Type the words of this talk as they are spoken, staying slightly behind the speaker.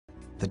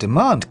The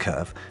demand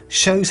curve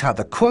shows how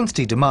the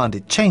quantity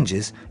demanded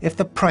changes if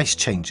the price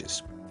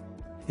changes.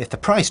 If the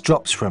price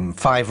drops from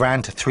 5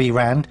 Rand to 3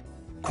 Rand,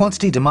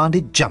 quantity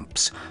demanded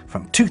jumps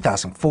from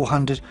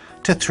 2,400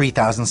 to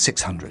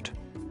 3,600.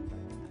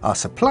 Our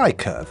supply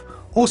curve,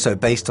 also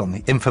based on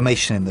the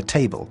information in the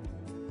table,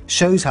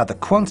 shows how the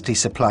quantity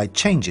supplied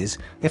changes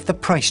if the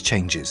price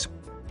changes.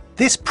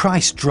 This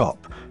price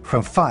drop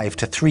from 5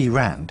 to 3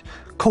 Rand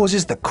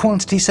causes the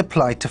quantity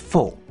supplied to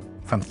fall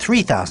from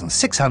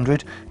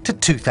 3,600 to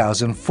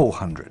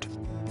 2,400.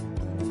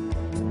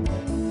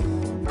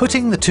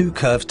 Putting the two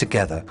curves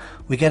together,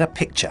 we get a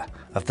picture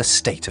of the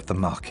state of the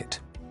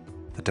market.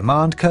 The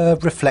demand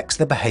curve reflects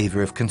the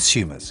behavior of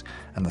consumers,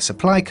 and the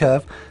supply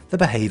curve the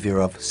behavior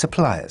of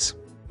suppliers.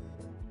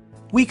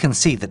 We can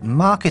see that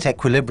market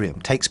equilibrium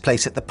takes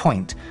place at the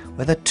point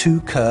where the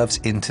two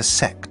curves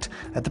intersect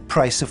at the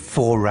price of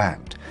 4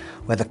 Rand,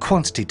 where the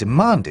quantity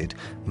demanded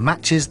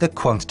matches the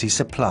quantity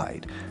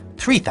supplied,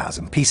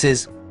 3,000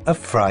 pieces of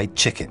fried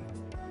chicken.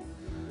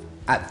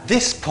 At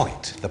this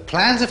point, the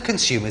plans of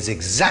consumers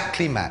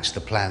exactly match the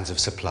plans of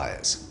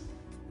suppliers.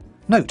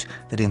 Note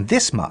that in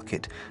this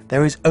market,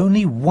 there is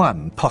only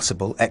one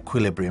possible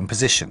equilibrium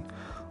position,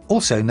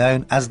 also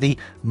known as the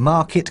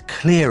market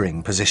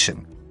clearing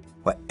position,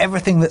 where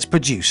everything that's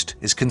produced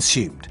is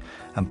consumed,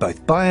 and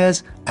both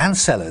buyers and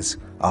sellers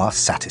are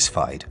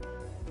satisfied.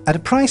 At a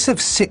price of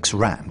 6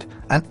 Rand,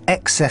 an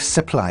excess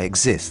supply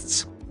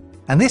exists,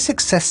 and this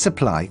excess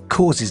supply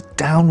causes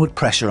downward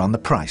pressure on the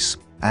price,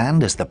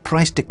 and as the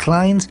price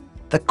declines,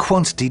 the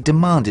quantity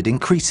demanded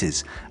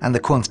increases and the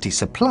quantity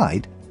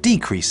supplied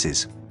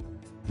decreases.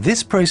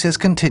 This process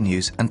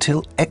continues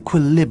until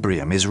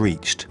equilibrium is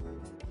reached.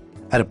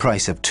 At a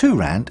price of 2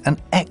 Rand, an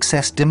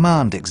excess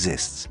demand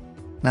exists.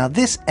 Now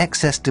this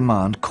excess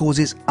demand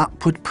causes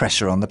upward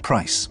pressure on the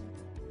price,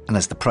 and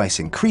as the price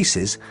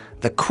increases,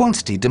 the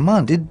quantity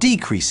demanded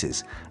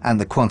decreases and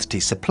the quantity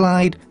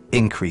supplied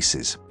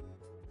increases.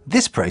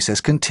 This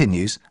process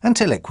continues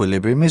until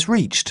equilibrium is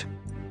reached.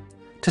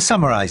 To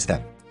summarize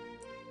then,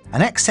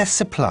 an excess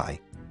supply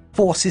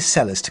forces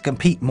sellers to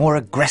compete more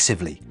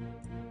aggressively,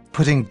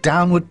 putting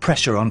downward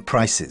pressure on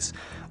prices,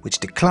 which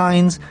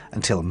declines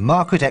until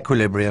market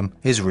equilibrium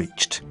is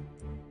reached.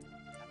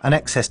 An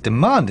excess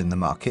demand in the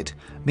market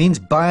means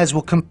buyers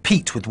will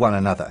compete with one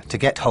another to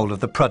get hold of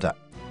the product,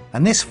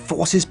 and this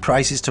forces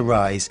prices to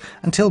rise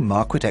until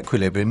market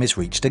equilibrium is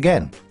reached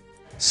again.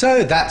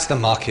 So that's the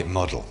market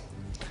model.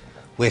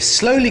 We're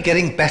slowly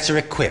getting better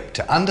equipped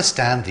to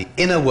understand the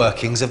inner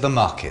workings of the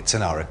markets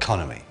and our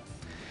economy.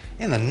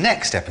 In the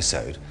next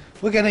episode,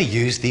 we're going to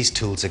use these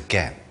tools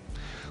again.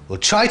 We'll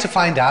try to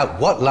find out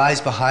what lies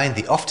behind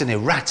the often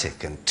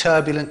erratic and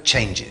turbulent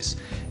changes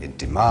in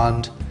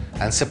demand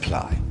and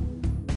supply.